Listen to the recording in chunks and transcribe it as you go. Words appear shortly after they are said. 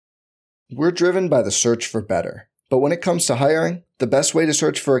We're driven by the search for better. But when it comes to hiring, the best way to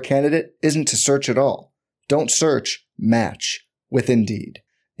search for a candidate isn't to search at all. Don't search, match with Indeed.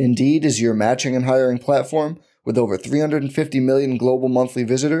 Indeed is your matching and hiring platform with over 350 million global monthly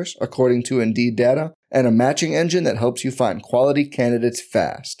visitors, according to Indeed data, and a matching engine that helps you find quality candidates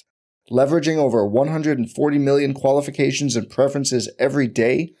fast. Leveraging over 140 million qualifications and preferences every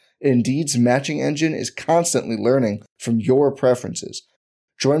day, Indeed's matching engine is constantly learning from your preferences.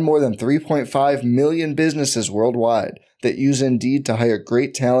 Join more than 3.5 million businesses worldwide that use Indeed to hire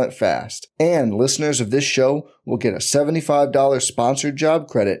great talent fast. And listeners of this show will get a $75 sponsored job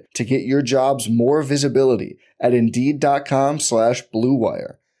credit to get your jobs more visibility at Indeed.com/Blue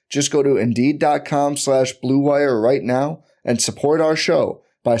Wire. Just go to Indeed.com/Blue Wire right now and support our show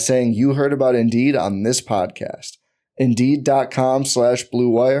by saying you heard about Indeed on this podcast. Indeed.com/Blue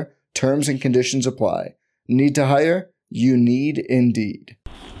Wire. Terms and conditions apply. Need to hire? You need Indeed.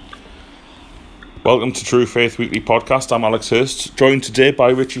 Welcome to True Faith Weekly Podcast. I'm Alex Hurst, joined today by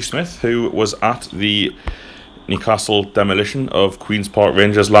Richie Smith, who was at the Newcastle demolition of Queen's Park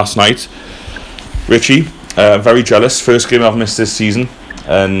Rangers last night. Richie, very jealous. First game I've missed this season,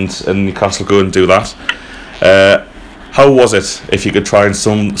 and Newcastle go and do that. How was it, if you could try and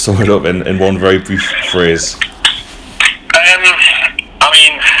sum it up in one very brief phrase?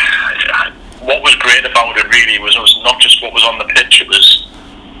 What was great about it really was not just what was on the pitch, it was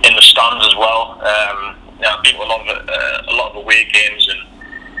in the stands as well. I've been to a lot of away games, and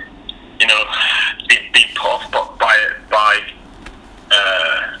been put off by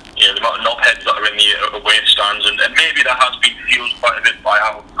the amount of knobheads that are in the away stands, and maybe that has been fueled quite a bit by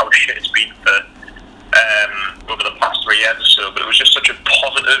how shit it's been for over the past 3 years or so. But it was just such a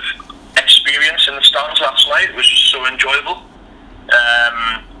positive experience in the stands last night. It was just so enjoyable.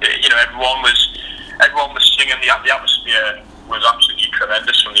 Everyone was singing. The atmosphere was absolutely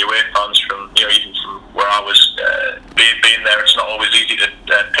tremendous from the away fans. From even from where I was being there, it's not always easy to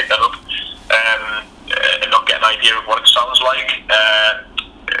pick that up and not get an idea of what it sounds like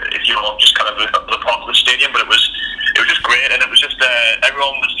if you're not just kind of the part of the stadium. But it was just great, and it was just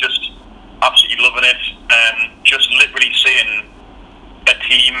everyone was just absolutely loving it, and just literally seeing a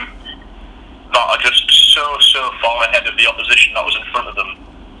team that are just so far ahead of the opposition that was in front of them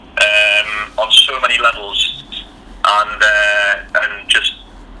on so many levels, and just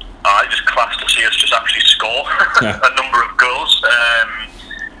class to see us just actually score a number of goals. I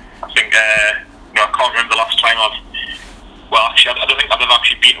think I can't remember the last time I don't think I've ever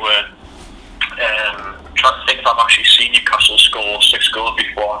actually been to trying to think if I've actually seen Newcastle score 6 goals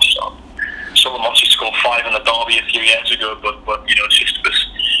before. So saw them obviously score 5 in the derby a few years ago, but it's just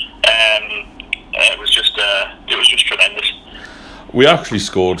it was just tremendous. We actually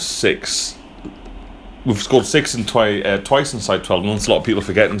scored 6. We've scored 6 and twice inside 12 months. A lot of people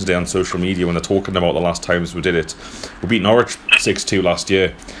forgetting today on social media when they're talking about the last times we did it. We beat Norwich 6-2 last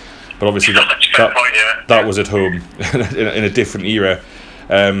year, but obviously that was at home in a different era.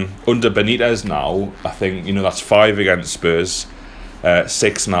 Under Benitez now, I think that's 5 against Spurs.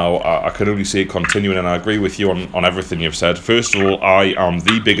 6 now. I can only see it continuing, and I agree with you on everything you've said. First of all, I am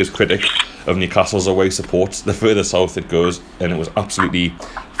the biggest critic of Newcastle's away support, the further south it goes, and it was absolutely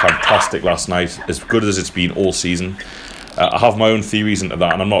fantastic last night, as good as it's been all season. I have my own theories into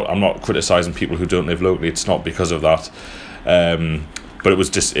that, and I'm not criticising people who don't live locally. It's not because of that, but it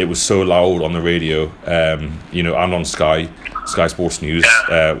was so loud on the radio, and on Sky Sports News.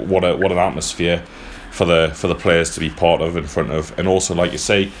 What an atmosphere for the players to be part of, in front of, and also, like you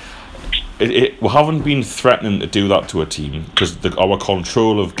say, we haven't been threatening to do that to a team because our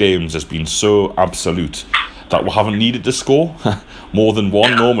control of games has been so absolute that we haven't needed to score more than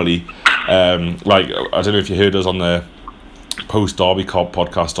one normally. Like, I don't know if you heard us on the post Derby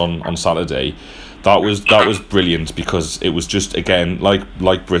podcast on Saturday. That was brilliant, because it was just, again,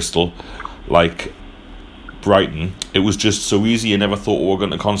 like Bristol, like Brighton, it was just so easy. You never thought we were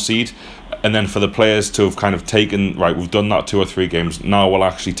going to concede. And then for the players to have kind of taken, right, we've done that 2 or 3 games, now we'll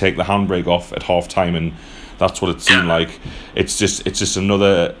actually take the handbrake off at half time, and that's what it seemed like. It's just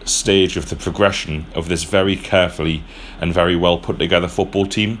another stage of the progression of this very carefully and very well put together football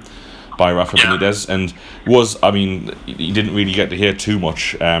team by Rafa Benitez. And you didn't really get to hear too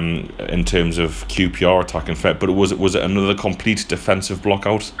much in terms of QPR attack and threat, but was it another complete defensive block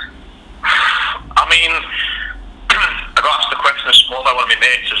out? I got asked the question this morning by one of my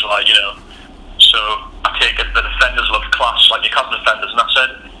mates, is like, so I take it the defenders look class, like Newcastle defenders, and I said,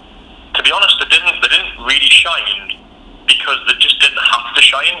 to be honest, they didn't really shine because they just didn't have to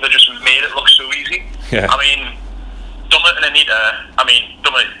shine. They just made it look so easy. Yeah. Dummett and Anita.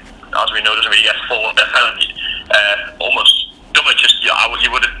 Dummett, as we know, doesn't really get forward. Almost Dummett just, you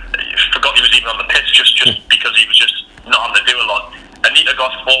would have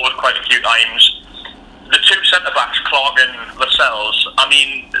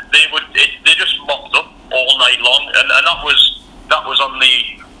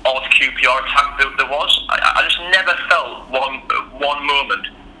QPR attack there was. I just never felt one moment.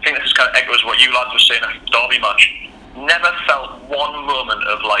 I think this is kind of echoes what you lads were saying after the Derby match. Never felt one moment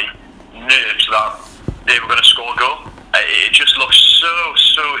of like nerves that they were going to score a goal. It just looked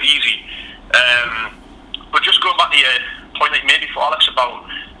so easy. But just going back to your point that you made before, Alex, about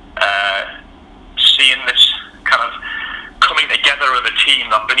seeing this kind of coming together of a team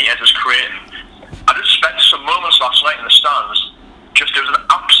that Benitez was creating. I just spent some moments last night in the stands. Just it was an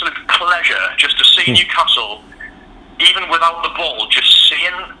absolute pleasure just to see Newcastle, even without the ball, just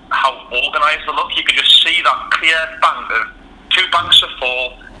seeing how organised they look. You could just see that clear bank of two banks of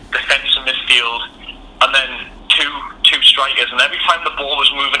four, defence and midfield, and then two strikers. And every time the ball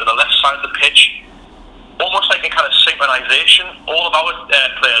was moving to the left side of the pitch, almost like a kind of synchronisation, all of our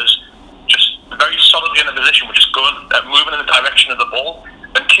players just very solidly in the position, were just going, moving in the direction of the ball.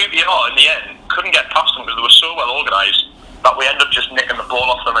 And QPR in the end couldn't get past them because they were so well organised that we ended up just nicking the ball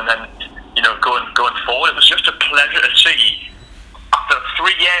off them and then, going forward. It was just a pleasure to see. After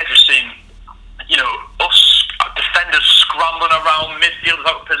 3 years of seeing, us defenders scrambling around, midfielders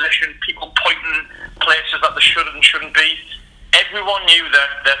out of position, people pointing places that they should and shouldn't be. Everyone knew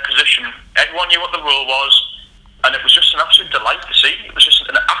their position. Everyone knew what the role was, and it was just an absolute delight to see. It was just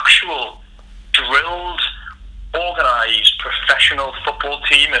an actual drilled, organised, professional football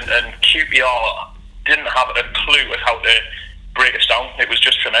team, and QPR didn't have a clue at how to break us down. It was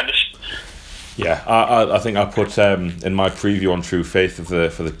just tremendous. Yeah, I think I put in my preview on True Faith for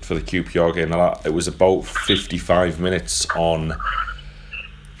the QPR game that it was about 55 minutes on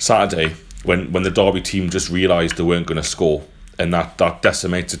Saturday when the Derby team just realised they weren't going to score, and that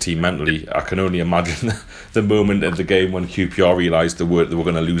decimates the team mentally. I can only imagine the moment of the game when QPR realised they were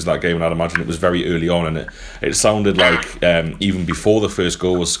going to lose that game, and I'd imagine it was very early on, and it sounded like even before the first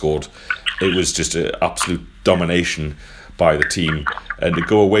goal was scored, it was just an absolute domination by the team. And to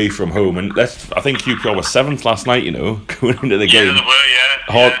go away from home, and I think QPR was 7th last night, going into the game. Yeah,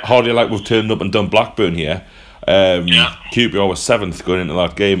 they were, yeah. Hardly like we've turned up and done Blackburn here. QPR was 7th going into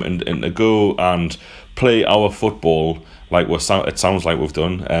that game, and to go and play our football like it sounds like we've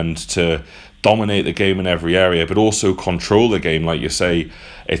done, and to dominate the game in every area, but also control the game, like you say,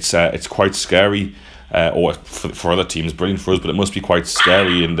 it's quite scary. Or for other teams, brilliant for us, but it must be quite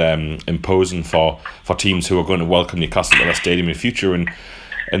scary and imposing for teams who are going to welcome Newcastle to their stadium in the future.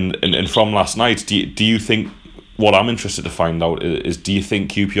 And from last night, do you think, what I'm interested to find out is, do you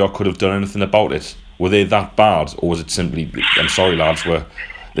think QPR could have done anything about it? Were they that bad, or was it simply, I'm sorry lads,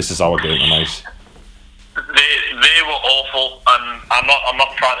 this is our game tonight? They were awful, and I'm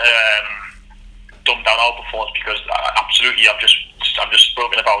not trying to dumb down our performance, because absolutely I've just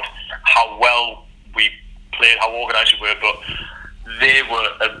spoken about how well we played, how organised we were, but they were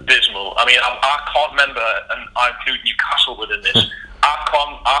abysmal. I mean, I can't remember, and I include Newcastle within this, I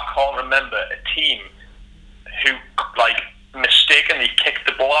can't remember a team who mistakenly kicked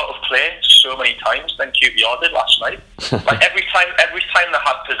the ball out of play so many times than QPR did last night. every time they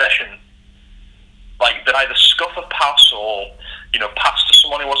had possession, they'd either scuff a pass or pass to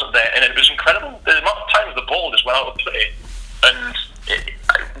someone who wasn't there, and it was incredible the amount of times the ball just went out of play, and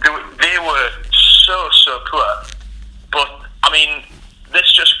they were so poor. But I mean,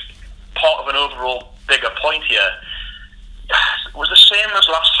 this just part of an overall bigger point here. It was the same as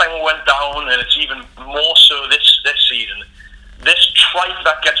last time we went down, and it's even more so this season. This tripe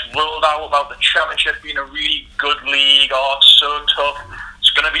that gets rolled out about the Championship being a really good league, it's so tough,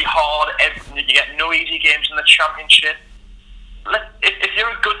 it's going to be hard, you get no easy games in the Championship. If you're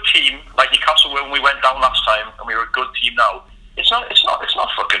a good team like Newcastle were when we went down last time, and we were a good team now, it's not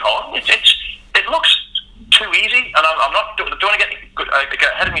fucking hard. It looks too easy, and I don't want to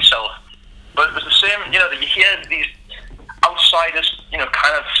get ahead of myself, but it was the same. That you hear these outsiders,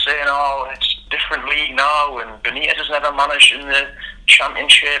 kind of saying, "Oh, it's a different league now," and Benitez has never managed in the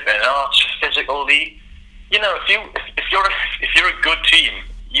Championship, and it's a physical league. If you're a good team,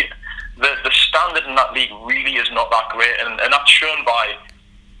 the standard in that league really is not that great, and that's shown by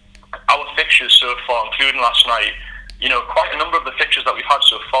our fixtures so far, including last night. Quite a number of the fixtures that we've had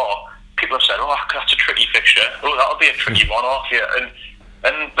so far, people have said, "Oh, that's a tricky fixture. Oh, that'll be a tricky one off here."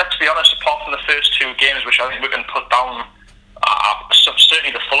 And let's be honest, apart from the first two games, which I think we can put down,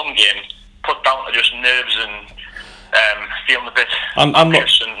 certainly the Fulham game, put down to just nerves and feeling a bit. I'm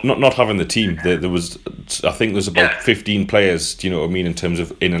not having the team. There was, I think there's about 15 players. Do you know what I mean, in terms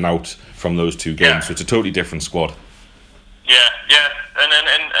of in and out from those two games? Yeah. So it's a totally different squad. Yeah,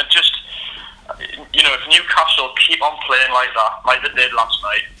 and just. If Newcastle keep on playing like that, like they did last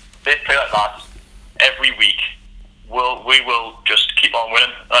night, they play like that every week, we will just keep on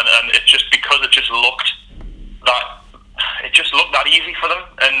winning. And it's just because it just looked that it just looked that easy for them,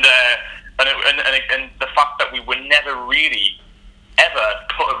 and the fact that we were never really ever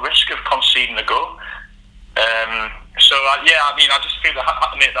put at risk of conceding a goal. I just feel I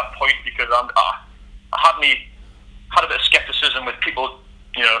had to make that point because I had a bit of scepticism with people,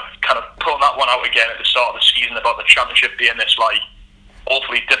 kind of pulling that one out again at the start of the season about the Championship being this like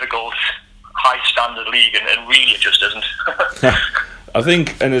awfully difficult, high standard league, and really it just isn't. I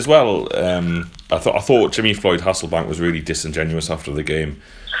think, and as well, I thought Jimmy Floyd Hasselbank was really disingenuous after the game.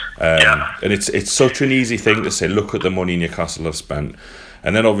 And it's such an easy thing to say, look at the money Newcastle have spent,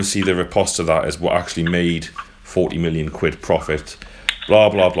 and then obviously the riposte to that is what actually made 40 million quid profit, blah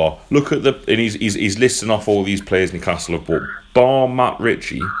blah blah. Look at and he's listing off all these players Newcastle have bought, bar Matt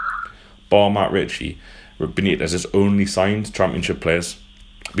Ritchie, Benitez has only signed Championship players.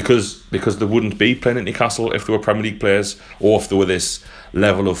 Because they wouldn't be playing at Newcastle if they were Premier League players, or if they were this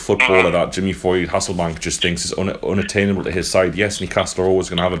level of footballer that Jimmy Floyd Hasselbank just thinks is unattainable to his side. Yes, Newcastle are always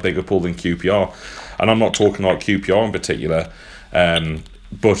going to have a bigger pull than QPR, and I'm not talking about QPR in particular,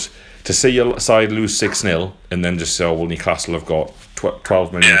 but to see your side lose 6-0 and then just say, oh well, Newcastle have got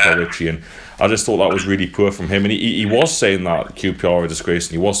 12 million for Ritchie, and I just thought that was really poor from him. And he was saying that QPR are a disgrace,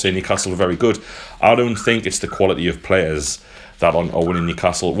 and he was saying Newcastle are very good. I don't think it's the quality of players that are winning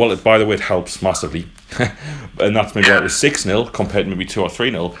Newcastle. Well, by the way, it helps massively. And that's maybe like 6-0 compared to maybe 2 or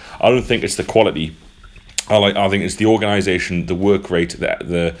 3-0. I don't think it's the quality. I think it's the organisation, the work rate,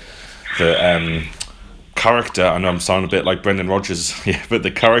 the character. I know I'm sounding a bit like Brendan Rodgers, but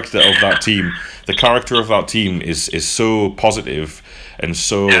the character of that team is so positive and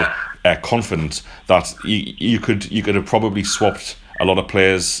so confident that you could have probably swapped a lot of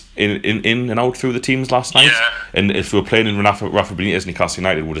players in and out through the teams last night, and if we were playing in Rafa Benitez, Newcastle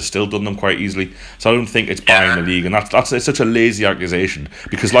United would have still done them quite easily. So I don't think it's buying the league, and that's it's such a lazy accusation,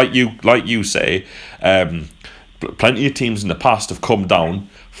 because like you say, plenty of teams in the past have come down,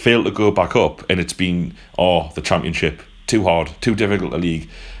 failed to go back up, and it's been the Championship too hard, too difficult a league,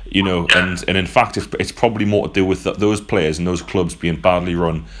 and in fact it's probably more to do with those players and those clubs being badly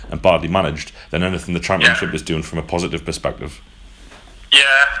run and badly managed than anything the Championship is doing from a positive perspective.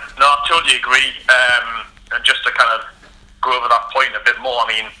 Yeah, no, I totally agree. And just to kind of go over that point a bit more,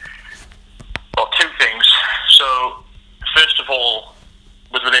 two things. So, first of all,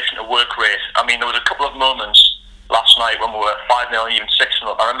 with relation to work rate, there was a couple of moments last night when we were 5-0, even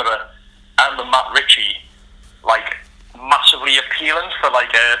 6-0. I remember Matt Ritchie, massively appealing for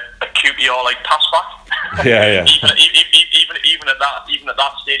a QPR pass back. Yeah. even at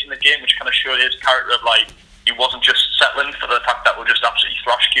that stage in the game, which kind of showed his character of he wasn't just settling for the fact that we'll just absolutely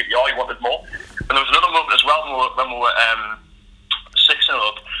thrash QPR. He wanted more. And there was another moment as well when we were 6-0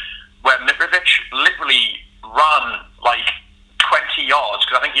 up, where Mitrovic literally ran 20 yards,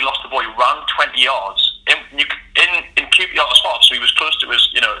 because I think he lost the ball. He ran 20 yards in QPR's spot, so he was close to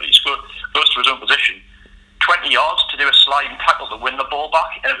his, he's close to his own position. 20 yards to do a sliding tackle to win the ball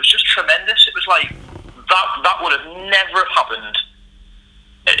back, and it was just tremendous. It was that would have never happened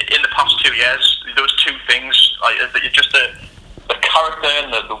in the past 2 years. Those two things, just the character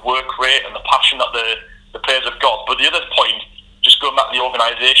and the work rate and the passion that the players have got. But the other point, just going back to the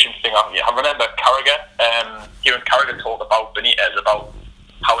organisation thing, I remember Kieran Carragher talked about Benitez, about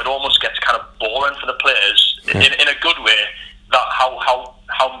how it almost gets kind of boring for the players in a good way, that how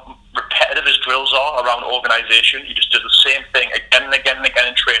repetitive his drills are around organisation. He just does the same thing again and again and again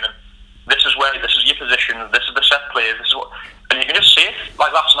in training. This is your position, this is the set players, this is what, and you can just see it.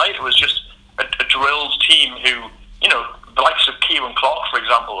 Like last night, it was just a drilled team who, the likes of Kieran Clark, for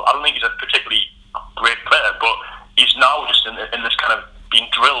example. I don't think he's a particularly great player, but he's now just in this kind of being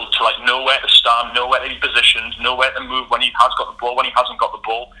drilled to know where to stand, know where to be positioned, know where to move when he has got the ball, when he hasn't got the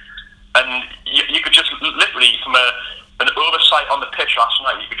ball. And you could just literally, from an oversight on the pitch last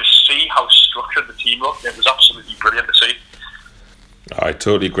night, you could just see how structured the team looked. It was absolutely brilliant to see. I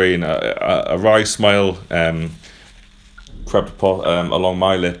totally agree, and a wry smile crept along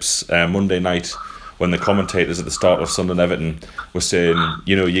my lips Monday night when the commentators at the start of Sunderland Everton were saying,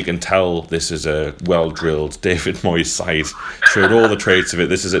 you can tell this is a well-drilled David Moyes side. Showed all the traits of it.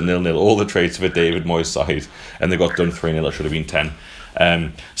 This is at 0-0. All the traits of a David Moyes side, and they got done 3-0. It should have been 10.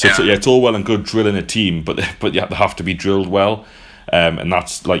 It's all well and good drilling a team, but they have to be drilled well, and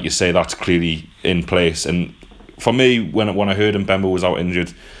that's, like you say, that's clearly in place. And for me, when I heard Mbemba was out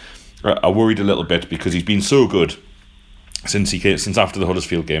injured, I worried a little bit, because he's been so good since after the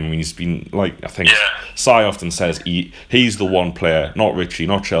Huddersfield game. He's been Si often says he's the one player, not Ritchie,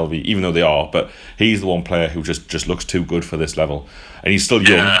 not Shelby, even though they are, but he's the one player who just looks too good for this level, and he's still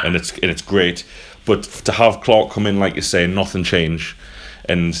young, and it's great. But to have Clark come in, like you say, nothing change,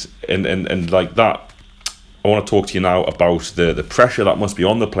 and like that, I want to talk to you now about the pressure that must be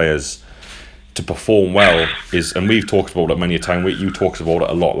on the players to perform well. And we've talked about it many a time. You talked about it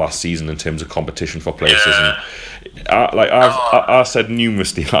a lot last season in terms of competition for places. Yeah. And I said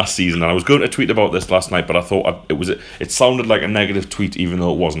numerously last season, and I was going to tweet about this last night, but I thought it sounded like a negative tweet, even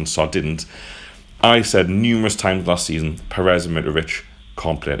though it wasn't, so I didn't. I said numerous times last season, Perez and Mitrovic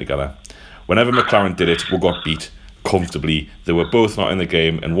can't play together. Whenever McLaren did it, we got beat comfortably. They were both not in the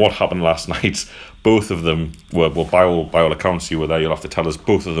game, and what happened last night, both of them were, well, by all accounts, you were there, you'll have to tell us,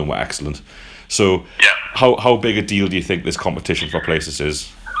 both of them were excellent. So, how big a deal do you think this competition for places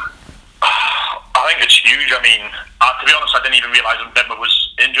is? I think it's huge. I mean, to be honest, I didn't even realise Bemba was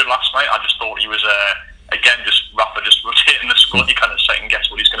injured last night. I just thought he was, again, Rafa just rotating the squad. You kind of second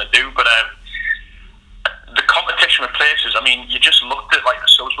guess what he's going to do. But the competition with places, I mean, you just looked at, like, the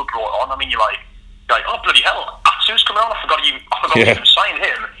subs were brought on. I mean, you're like, oh, bloody hell, Atsu's coming on. I forgot you even signed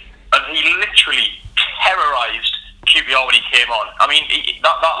him. And he literally terrorised QPR when he came on. I mean,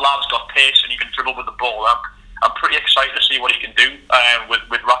 that lad's got pace and he can dribble with the ball. I'm pretty excited to see what he can do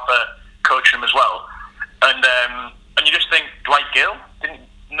with Rafa coaching him as well. And you just think Dwight Gill didn't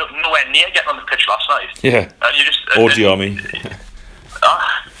nowhere near getting on the pitch last night. Yeah. And you just or Diarmi.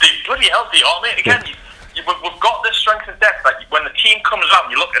 Bloody hell, Diarmi again. We've got this strength and depth. Like when the team comes out,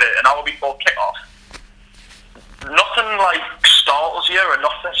 and you look at it an hour before kickoff. Nothing like startles you, or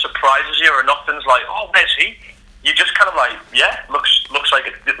nothing surprises you, or nothing's like, oh, where's he? You just kind of like, yeah, looks like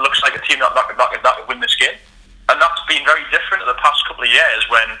a team that could win this game, and that's been very different in the past couple of years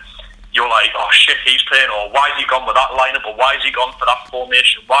when you're like, oh shit, he's playing, or why has he gone with that lineup, or why has he gone for that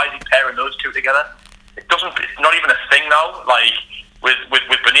formation? Why is he pairing those two together? It's not even a thing now. Like with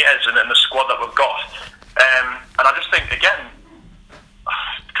Benitez and the squad that we've got, and I just think again,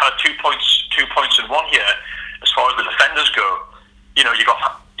 kind of 2 points in one here. As far as the defenders go, you know, you got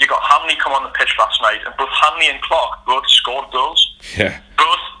Hanley come on the pitch last night, and both Hanley and Clark both scored goals. Yeah.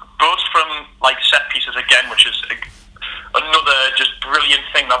 Both from like set pieces again, which is another just brilliant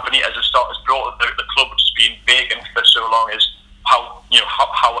thing that Benitez has brought the club, which has been vacant for so long, is how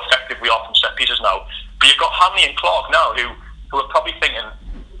effective we are from set pieces now. But you've got Hanley and Clark now who are probably thinking,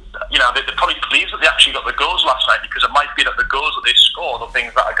 you know, they're probably pleased that they actually got the goals last night, because it might be that the goals that they scored are things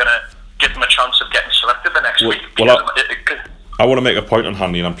that are going to give them a chance of getting selected the next week. I want to make a point on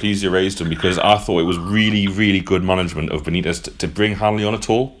Hanley, and I'm pleased you raised him, because I thought it was really, really good management of Benitez to bring Hanley on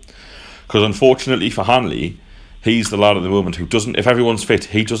at all. Because unfortunately for Hanley, he's the lad at the moment who doesn't, if everyone's fit,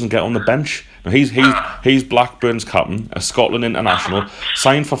 he doesn't get on the bench. Now he's Blackburn's captain, a Scotland international,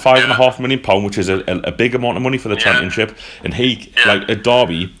 signed for £5.5 million, which is a big amount of money for the championship. And like at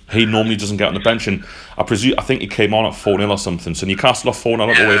Derby, he normally doesn't get on the bench. And I think he came on at 4-0 or something. So Newcastle are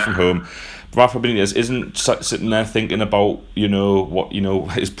 4-0 away from home. Rafa Benitez isn't sitting there thinking about, you know, what, you know,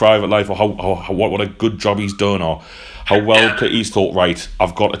 his private life, or what a good job he's done, or how well he's thought, right,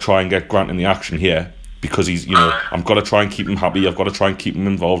 I've got to try and get Grant in the action here, because he's, you know, I've got to try and keep him happy, I've got to try and keep him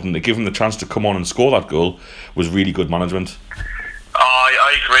involved, and to give him the chance to come on and score that goal was really good management.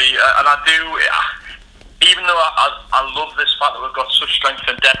 I agree, and I do, even though I love this fact that we've got such strength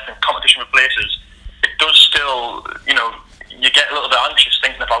and depth and competition with places, it does still, you know, you get a little bit anxious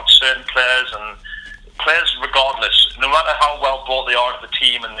thinking about certain players, and players regardless, no matter how well brought they are to the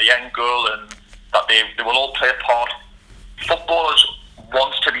team and the end goal, and that they will all play a part. Footballers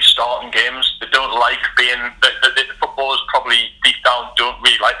want to be starting games. They don't like being, the footballers probably deep down don't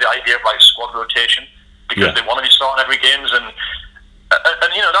really like the idea of like squad rotation, because they want to be starting every games, and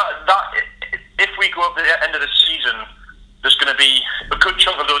you know that if we go up to the end of the season, there's going to be a good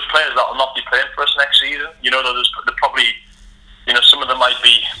chunk of those players that will not be playing for us next season. You know, they're probably, you know, some of them might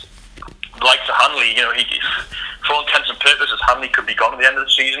be like to Hanley. You know, for all intents and purposes, Hanley could be gone at the end of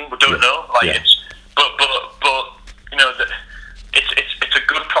the season. We don't know. Like but you know, it's a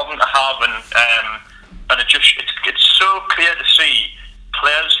good problem to have, and it's so clear to see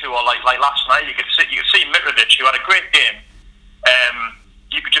players who are like last night. You could see Mitrovic, who had a great game.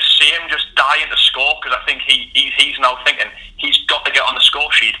 You could just see him just dying to score, because I think he's now thinking he's got to get on the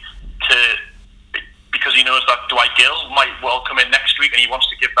score sheet because he knows that Dwight Gill might well come in next week, and he wants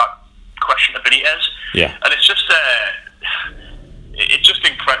to give that question to Benitez. Yeah. And it's just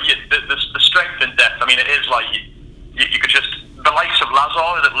incredible. The strength and depth. I mean, it is like you could just, the likes of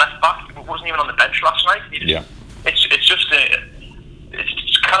Lazar at left back, wasn't even on the bench last night. It's just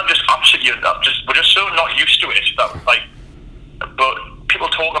it's kind of just absolutely, we're just so not used to it that like. But people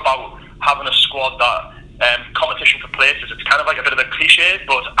talk about having a squad that competition for places. It's kind of like a bit of a cliche,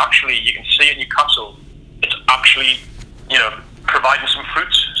 but actually you can see it in Newcastle. It's actually, you know, providing some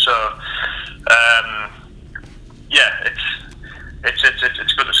fruits. So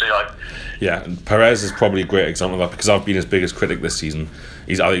it's good to see. Like, yeah, and Perez is probably a great example of that, because I've been his biggest critic this season.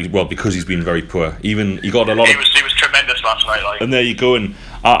 Because he's been very poor. Even he got a lot. He was tremendous last night. Like, and there you go. And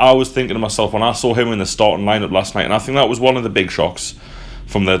I was thinking to myself when I saw him in the starting lineup last night, and I think that was one of the big shocks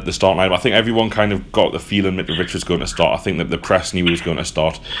from the starting lineup. I think everyone kind of got the feeling Mitrovic was going to start. I think that the press knew he was going to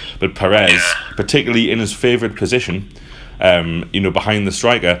start, but Perez, particularly in his favoured position, behind the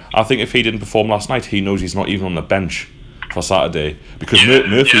striker, I think if he didn't perform last night, he knows he's not even on the bench for Saturday, because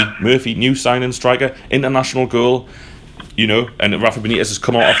Murphy, new signing striker, international goal, and Rafa Benitez has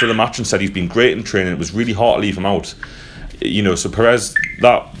come out after the match and said he's been great in training. It was really hard to leave him out. So Perez,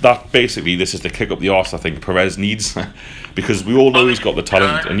 that basically, this is the kick up the arse I think Perez needs, because we all know he's got the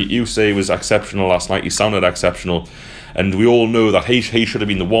talent, and you say he was exceptional last night. He sounded exceptional, and we all know that he should have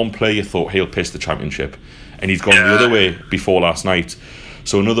been the one player you thought he'll piss the championship, and he's gone the other way before last night.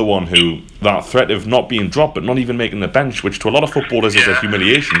 So another one who, that threat of not being dropped but not even making the bench, which to a lot of footballers is a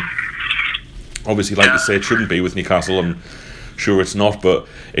humiliation. Obviously, like you say, it shouldn't be with Newcastle. I'm sure it's not, but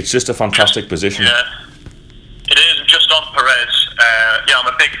it's just a fantastic position. Yeah, it is. Just on Perez, I'm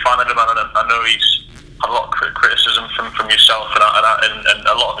a big fan of him, and I know he's had a lot of criticism from yourself, and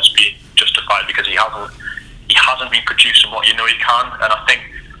a lot of it's been justified because he hasn't been producing what he can. And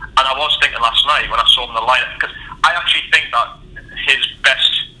I was thinking last night when I saw him in the lineup, because I actually think that his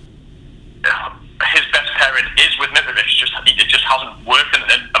best pairing is with Mitrovic. It just hasn't worked, and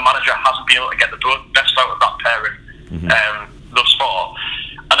a manager hasn't been able to get the best out of that pairing thus far.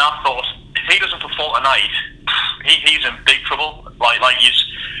 And I thought, if he doesn't perform tonight, he's in big trouble. Like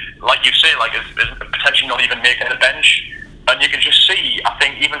you say, potentially not even making the bench. And you can just see, I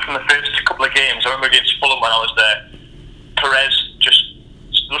think, even from the first couple of games, I remember against Fulham when I was there, Perez just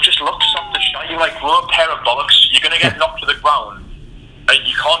looked soft as shite. You're like, grow a pair of bollocks. You're going to get knocked to the ground.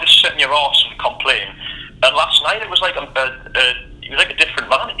 You can't just sit in your arse and complain. And last night it was like he was like a different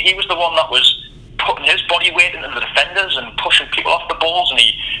man. He was the one that was putting his body weight into the defenders and pushing people off the balls, and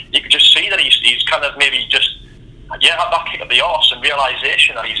you could just see that he's kind of maybe just had that kick up the arse and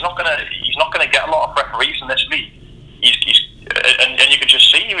realisation that he's not gonna get a lot of referees in this league. And you could just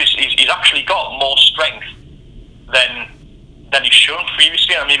see he's actually got more strength than he's shown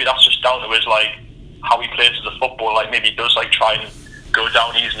previously, and maybe that's just down to his how he plays as a footballer. Like maybe he does try and go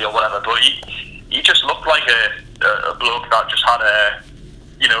down easily or whatever, but he just looked like a bloke that just had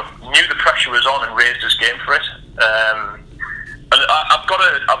knew the pressure was on and raised his game for it. And I've got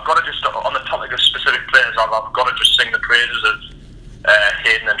to just, on the topic of specific players, I've got to just sing the praises of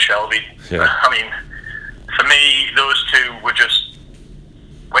Hayden and Shelvey. Yeah. I mean, for me, those two were just,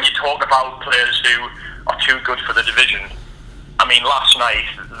 when you talk about players who are too good for the division, I mean, last night,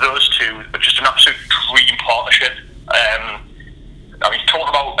 those two were just an absolute dream partnership. Talking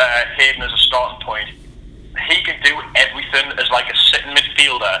about Hayden as a starting point, he can do everything as a sitting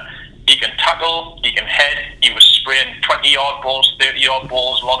midfielder. He can tackle, he can head, he was spraying 20-yard balls, 30-yard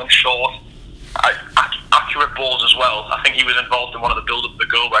balls, long and short, accurate balls as well. I think he was involved in one of the build-up of the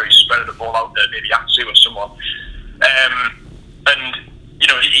goal where he spread the ball out there, maybe Atsu or someone.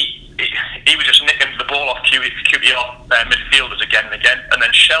 He was just nicking the ball off QPR midfielders again and again. And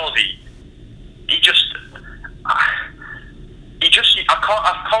then Shelvey,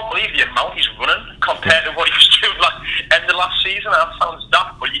 I can't believe the amount he's running compared to what he was doing end of last season. That sounds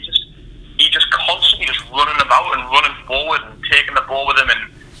daft, but he just constantly just running about and running forward and taking the ball with him. And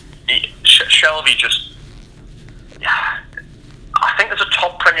Shelvey just, I think there's a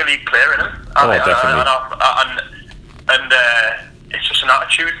top Premier League player in him. Definitely. And it's just an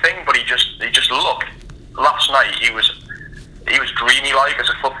attitude thing. But he just looked last night. He was dreamy as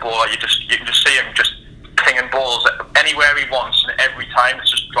a footballer. You can just see him just pinging balls anywhere he wants, and every time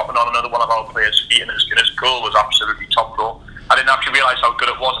it's just dropping on another one of our players' feet, and his goal was absolutely top goal. I didn't actually realise how good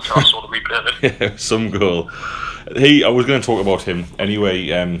it was until I saw the replay of it. Yeah, some goal. I was going to talk about him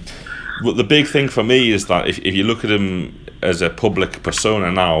anyway. But the big thing for me is that if you look at him as a public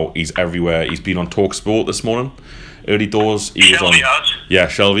persona now, he's everywhere. He's been on TalkSport this morning, early doors. He was on.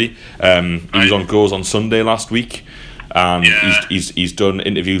 Shelvey. He was on Goals on Sunday last week. And he's done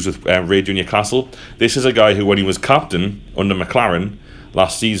interviews with Radio Newcastle. This is a guy who, when he was captain under McLaren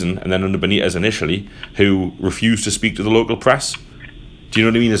last season, and then under Benitez initially, who refused to speak to the local press. Do you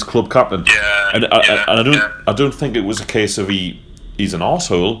know what I mean? As club captain. I don't think it was a case of he's an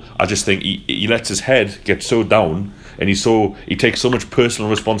arsehole. I just think he lets his head get so down, and he takes so much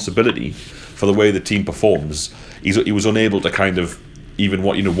personal responsibility for the way the team performs. He was unable to kind of even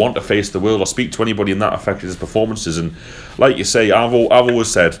want to face the world or speak to anybody, and that affected his performances. And like you say, I've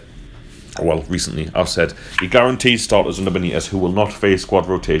always said, recently I've said, he guarantees starters under Benitez who will not face squad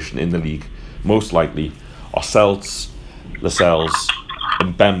rotation in the league. Most likely are Celts, Lascelles,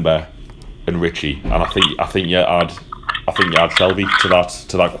 and Bemba, and Richie, and I think you add Shelvey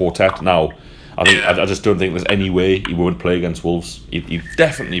to that quartet. Now, I just don't think there's any way he won't play against Wolves. He'd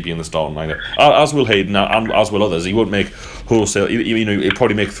definitely be in the starting lineup, as will Hayden and as will others. He won't make wholesale. He'll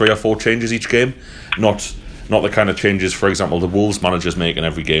probably make 3 or 4 changes each game, not the kind of changes, for example, the Wolves managers make in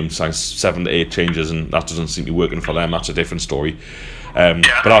every game, 7 to 8 changes, and that doesn't seem to be working for them. That's a different story.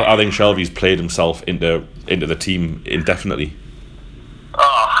 But I think Shelvey's played himself into the team indefinitely.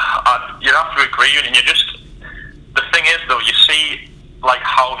 You'd have to agree, and the thing is though, you see like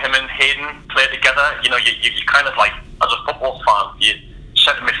how him and Hayden play together. You kind of like, as a football fan, you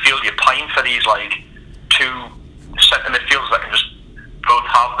centre midfield, you pine for these like 2 centre midfielders that can just both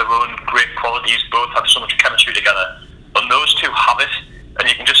have their own great qualities, both have so much chemistry together. But those 2 have it, and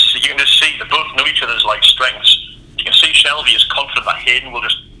you can just see they both know each other's like strengths. You can see Shelvey is confident that Hayden will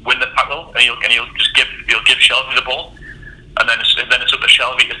just win the tackle, and he'll give Shelvey the ball, and then it's up to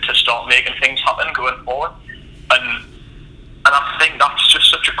Shelvey to start making things happen going forward. And I think that's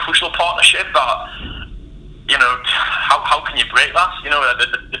just such a crucial partnership that, how can you break that?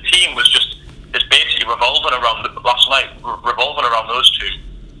 The team is basically revolving around those 2.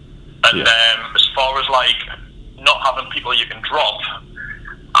 And as far as like not having people you can drop,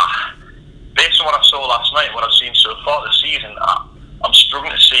 based on what I saw last night and what I've seen so far this season, I'm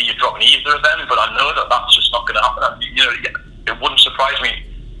struggling to see you dropping either of them. But I know that that's just not going to happen. And, it wouldn't surprise me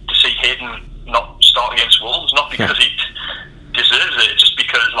to see Hayden not start against Wolves, not because he deserves it, just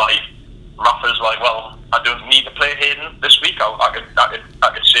because like Rafa's like, well, I don't need to play Hayden this week. I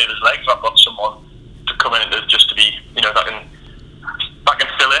could save his legs. I've got someone to come in just to be, that can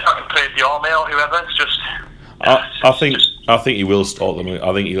fill in. I can play Diarmé or whoever. It's just. I think he will start them.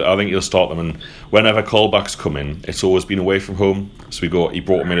 I think he'll start them, and whenever callbacks come in, it's always been away from home. So he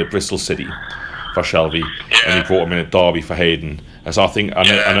brought him in at Bristol City for Shelvey, and he brought him in at Derby for Hayden. So I think, I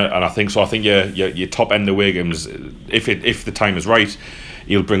think your top end away games, if the time is right,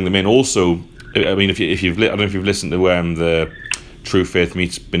 he'll bring them in. Also, I mean, I don't know if you've listened to the True Faith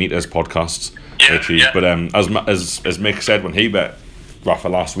Meets Benitez podcast, but as Mick said when he met Rafa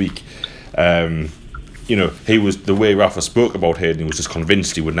last week, he was, the way Rafa spoke about Hayden, he was just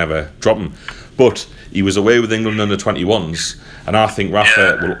convinced he would never drop him. But he was away with England under 21s, and I think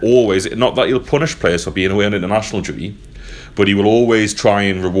Rafa will always, not that he'll punish players for being away on international duty, but he will always try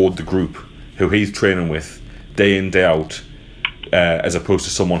and reward the group who he's training with day in, day out, as opposed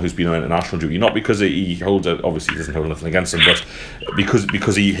to someone who's been on international duty. Not because he holds it, obviously he doesn't hold nothing against him, but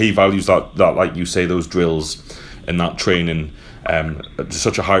because he values that, like you say, those drills and that training,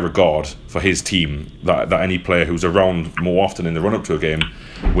 such a high regard for his team that any player who's around more often in the run up to a game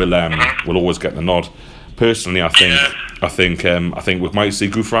will always get the nod. Personally, I think we might see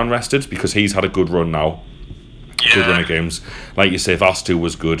Gouffran rested because he's had a good run now. Good run of games. Like you say, if Astu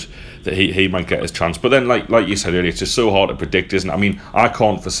was good, that he might get his chance. But then, like you said earlier, it's just so hard to predict, isn't it? I mean, I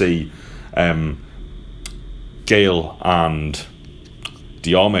can't foresee Gale and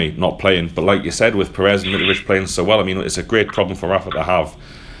Diarmé not playing. But like you said, with Perez and Mitrovic playing so well, I mean, it's a great problem for Rafa to have,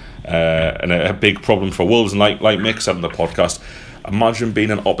 and a big problem for Wolves. And like Mick said on the podcast, imagine being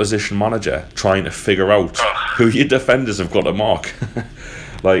an opposition manager trying to figure out who your defenders have got to mark.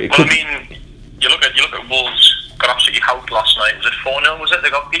 I mean, you look at Wolves. Got absolutely housed last night. Was it 4-0? Was it they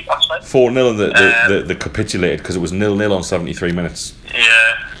got beat last night? 4-0, and they capitulated because it was 0-0 on 73 minutes.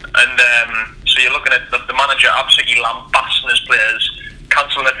 Yeah, and so you're looking at the manager absolutely lambasting his players,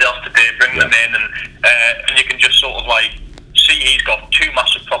 cancelling their deals today, bringing them in, and you can just sort of like see he's got 2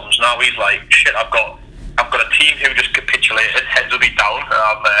 massive problems now. He's like, shit, I've got a team who just capitulated, heads will be down.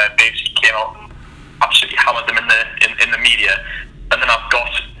 I've basically came out and absolutely hammered them in the media, and then I've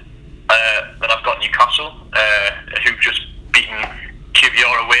got Newcastle, who've just beaten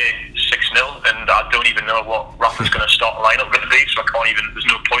QPR away 6-0, and I don't even know what Rafa's going to start the lineup going to be, so I can't even. There's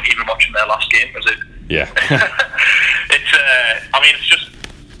no point even watching their last game, is it? Yeah. It's just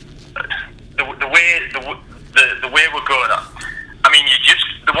the way we're going. I mean,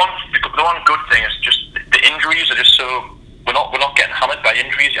 the one good thing is just the injuries are just so we're not getting hammered by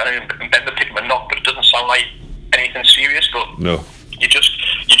injuries. I mean, Bemba picked him a knock, but it doesn't sound like anything serious. But no. You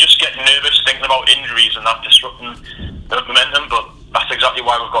just get nervous thinking about injuries and that disrupting the momentum. But that's exactly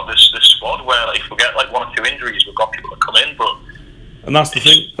why we've got this squad where if we get like 1 or 2 injuries, we've got people to come in. And that's the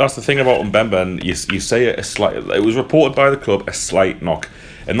thing. That's the thing about Mbemba. And you say it was reported by the club a slight knock,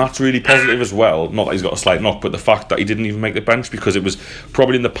 and that's really positive as well. Not that he's got a slight knock, but the fact that he didn't even make the bench, because it was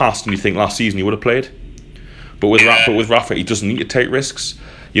probably in the past, and you think last season he would have played. But with Rafa, he doesn't need to take risks.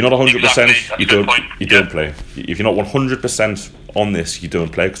 You're not 100%. You don't play. If you're not 100% on this, you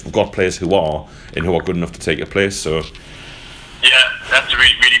don't play, because we've got players who are good enough to take your place. So yeah, that's a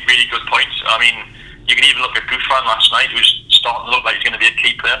really, really, really good point. I mean, you can even look at Gouffran last night, who's starting to look like he's going to be a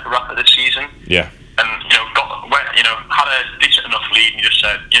key player for Rafa this season. Yeah. And had a decent enough lead, and you just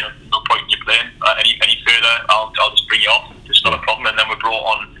said, no point in you playing any further. I'll just bring you off. It's not a problem. And then we brought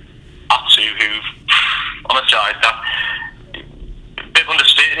on Atsu, who, honestly, that a bit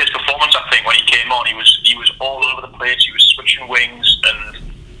understated his performance. I think when he came on, he was all over the place. He was switching wings, and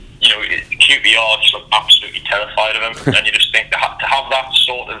QPR just looked absolutely terrified of him. And you just think to have that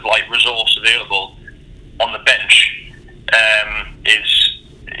sort of like resource available on the bench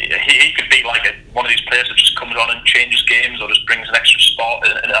he could be like one of these players that just comes on and changes games, or just brings an extra spark,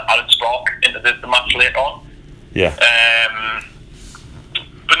 an added spark into the match later on. Yeah.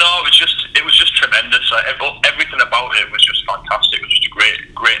 But no, it was just tremendous. Everything about it was just fantastic. It was just a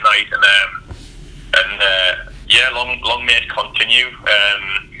great night, long may it continue.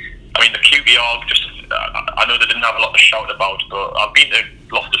 I mean, the QPR, I know they didn't have a lot to shout about, but I've been to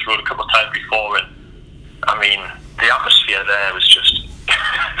Loftus Road a couple of times before, and I mean, the atmosphere there was just.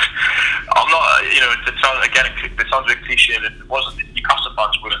 I'm not, it sounds a bit cliche. If it wasn't, if Newcastle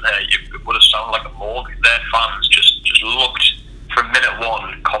fans weren't there, it would have sounded like a morgue. Their fans just looked from minute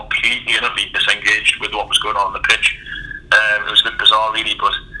one completely and utterly disengaged with what was going on the pitch. It was a bit bizarre, really,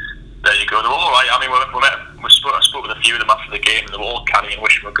 but there you go. They were all right. I mean, I spoke with a few of them after the game, and they were all canny and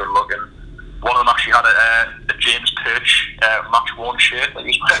wishing me good luck. And one of them actually had a James Perch match-worn shirt that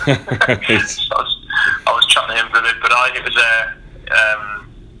he was wearing. So I was chatting to him for a bit, but I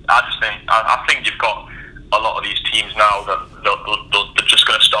think you've got a lot of these teams now that they're just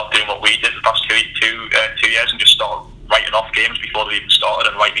going to start doing what we did the past 2 years and just start writing off games before they even started,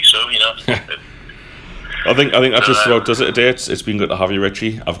 and rightly so, I think that just about does it today. It's been good to have you,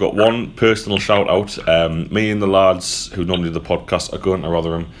 Richie. I've got one personal shout out. Me and the lads who normally do the podcast are going to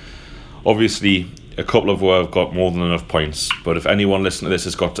Rotherham. Obviously, a couple of who have got more than enough points, but if anyone listening to this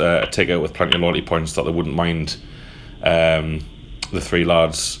has got a ticket with plenty of loyalty points that they wouldn't mind the three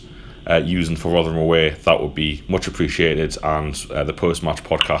lads using for Rotherham away, that would be much appreciated, and the post-match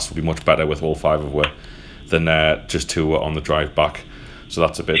podcast would be much better with all five of us than just two on the drive back. So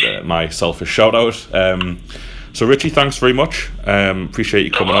that's a bit my selfish shout out. So Richie, thanks very much. Appreciate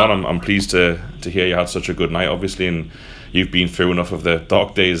you coming on. I'm pleased to hear you had such a good night, obviously, and you've been through enough of the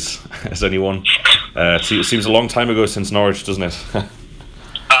dark days as anyone. It seems a long time ago since Norwich, doesn't it? It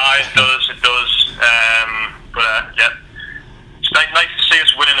does. But it's nice to see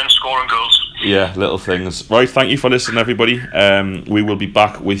us winning and scoring goals. Yeah, little things. Right, thank you for listening, everybody. We will be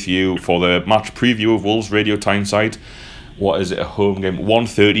back with you for the match preview of Wolves Radio Tyneside. What is it, a home game?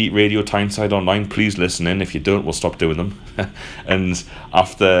 1:30 Radio Tyneside online. Please listen in. If you don't, we'll stop doing them. And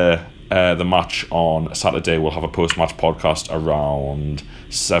after the match on Saturday, we'll have a post-match podcast around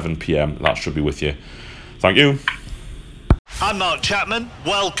 7 p.m. That should be with you. Thank you. I'm Mark Chapman.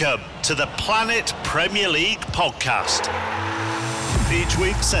 Welcome to the Planet Premier League podcast. Each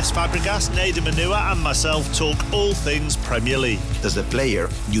week, Cesc Fabregas, Nader Manua and myself talk all things Premier League. As a player,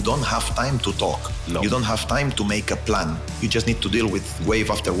 you don't have time to talk. No. You don't have time to make a plan. You just need to deal with wave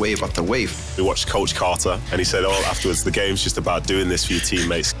after wave after wave. We watched Coach Carter, and he said, afterwards, the game's just about doing this for your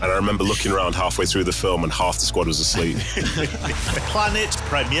teammates. And I remember looking around halfway through the film and half the squad was asleep. Planet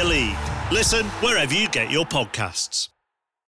Premier League. Listen wherever you get your podcasts.